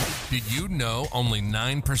Did you know only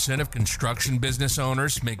 9% of construction business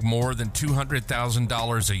owners make more than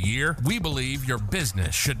 $200,000 a year? We believe your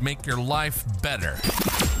business should make your life better.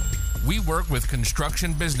 We work with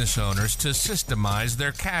construction business owners to systemize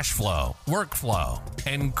their cash flow, workflow,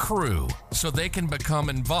 and crew so they can become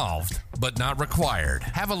involved but not required.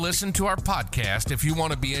 Have a listen to our podcast if you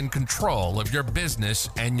want to be in control of your business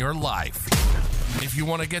and your life. If you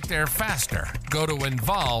want to get there faster, go to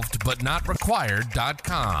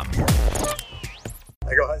involvedbutnotrequired.com.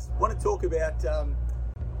 Hey guys, want to talk about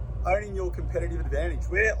owning your competitive advantage.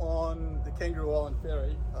 We're on the Kangaroo Island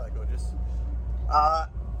ferry. Oh, gorgeous.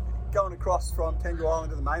 Going across from Kangaroo Island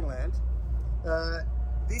to the mainland.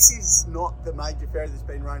 This is not the major ferry that's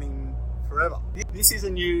been running forever. This is a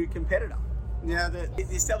new competitor. Now, the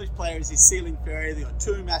established player is this Sealing Ferry. They've got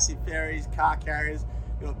two massive ferries, car carriers.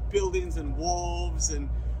 They've got buildings and wharves, and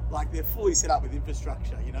like they're fully set up with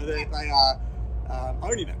infrastructure. You know, they are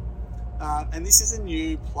owning it. And this is a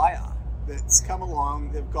new player that's come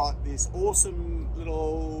along. They've got this awesome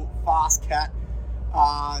little fast cat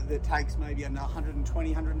that takes maybe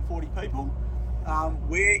 120, 140 people.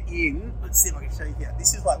 We're in, let's see if I can show you here.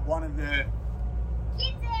 This is like one of the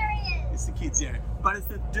kids areas. It's the kids area, but it's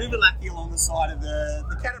the Duvalaki along the side of the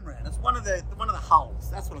catamaran. It's one of the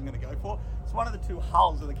hulls. That's what I'm going to go for. It's one of the two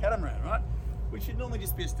hulls of the catamaran, right? Which should normally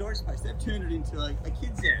just be a storage space. They've turned it into a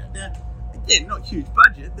kids area. Now, again, not huge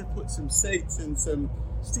budget. They've put some seats and some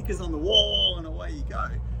stickers on the wall, and away you go.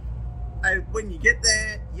 And when you get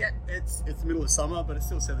there, it's the middle of summer, but it's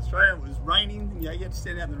still South Australia. It was raining. You know, you had to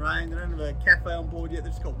stand out in the rain. They don't have a cafe on board yet.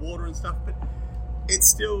 They've just got water and stuff, but it's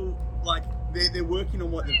still like they're working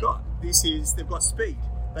on what they've got. They've got speed.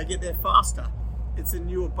 They get there faster. It's a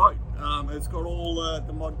newer boat. It's got all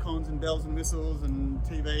the mod cons and bells and whistles and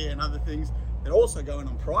TV and other things. They're also going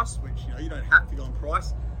on price, which you don't have to go on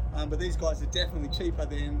price, but these guys are definitely cheaper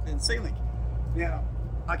than Sealink. Now,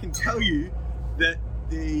 I can tell you that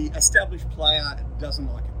the established player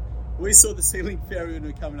doesn't like it. We saw the Sealing ferry when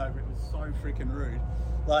we were coming over. It was so freaking rude.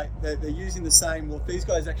 Like, they're using the same, well, these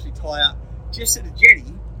guys actually tie up just at a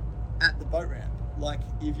jetty at the boat ramp. Like,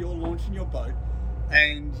 if you're launching your boat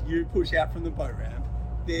and you push out from the boat ramp,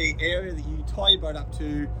 the area that you tie your boat up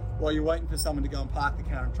to while you're waiting for someone to go and park the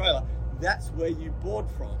car and trailer, that's where you board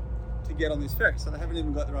from to get on this ferry. So they haven't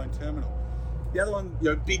even got their own terminal. The other one,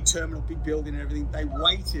 big terminal, big building and everything, they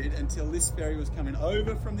waited until this ferry was coming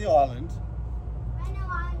over from the island,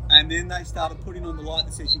 and then they started putting on the light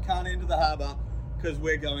that says you can't enter the harbour because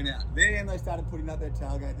we're going out. Then they started putting up their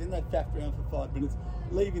tailgate. Then they faffed around for 5 minutes,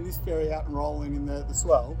 leaving this ferry out and rolling in the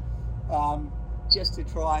swell, just to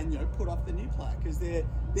try and put off the new player because they're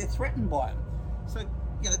threatened by them. So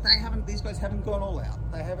these guys haven't gone all out.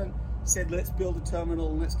 They haven't said let's build a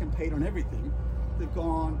terminal and let's compete on everything. They've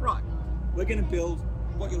gone right. We're going to build,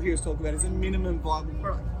 what you'll hear us talk about is a minimum viable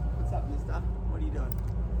product. What's up, mister? What are you doing?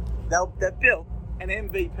 They've built an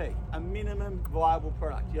MVP, a minimum viable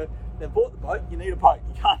product. They've bought the boat, you need a boat.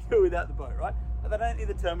 You can't do it without the boat, right? But they don't need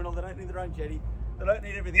the terminal, they don't need their own jetty, they don't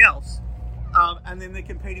need everything else. And then they're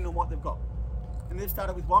competing on what they've got. And they've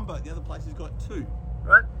started with one boat, the other place has got two,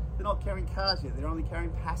 right? They're not carrying cars yet, they're only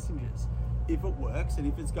carrying passengers. If it works and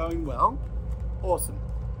if it's going well, awesome.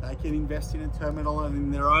 They can invest in a terminal and in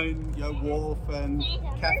their own wharf and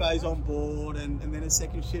cafes on board and then a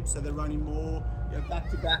second ship, so they're running more back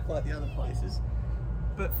to back like the other places.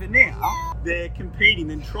 But for now, they're competing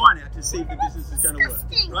and trying out to see if the business is going to work,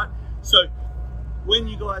 right? So when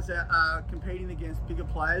you guys are competing against bigger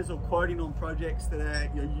players or quoting on projects that are,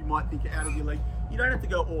 you might think are out of your league, you don't have to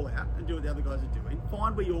go all out and do what the other guys are doing.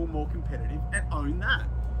 Find where you're more competitive and own that,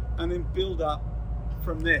 and then build up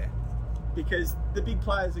from there. Because the big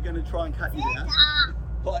players are going to try and cut you down,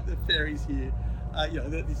 like the ferries here.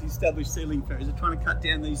 These established Sealing ferries are trying to cut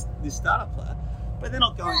down this startup player, but they're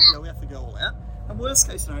not going. We have to go all out. And worst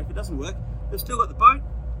case scenario, if it doesn't work, they've still got the boat.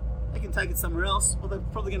 They can take it somewhere else, or they're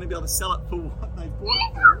probably going to be able to sell it for what they bought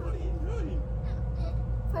it for. What are you doing?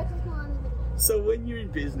 So when you're in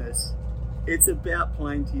business, it's about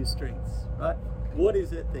playing to your strengths, right? What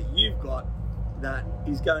is it that you've got that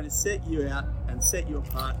is going to set you out and set you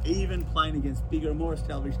apart, even playing against bigger and more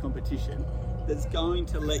established competition, that's going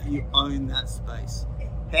to let you own that space?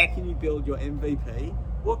 How can you build your MVP?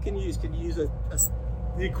 What can you use? Can you use the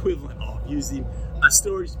equivalent of using a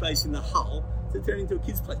storage space in the hull to turn into a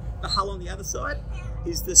kid's place? The hull on the other side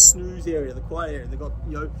is the snooze area, the quiet area. They've got,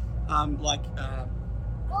 let's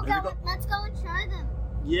go and show them.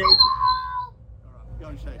 Yeah. All right, go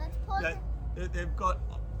and show you. Let's pause it. They've got,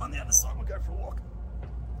 on the other side, we'll go for a walk.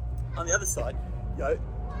 On the other side,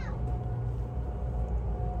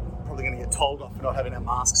 probably going to get told off for not having our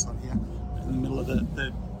masks on here in the middle of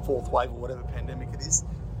the fourth wave or whatever pandemic it is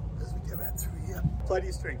as we go out through here. Play to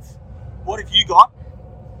your strengths. What have you got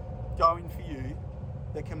going for you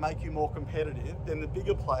that can make you more competitive than the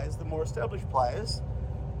bigger players, the more established players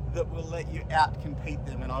that will let you out-compete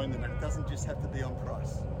them and own them, and it doesn't just have to be on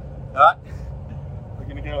price. All right? We're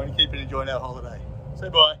going to go and keep enjoying our holiday. Say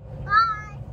bye.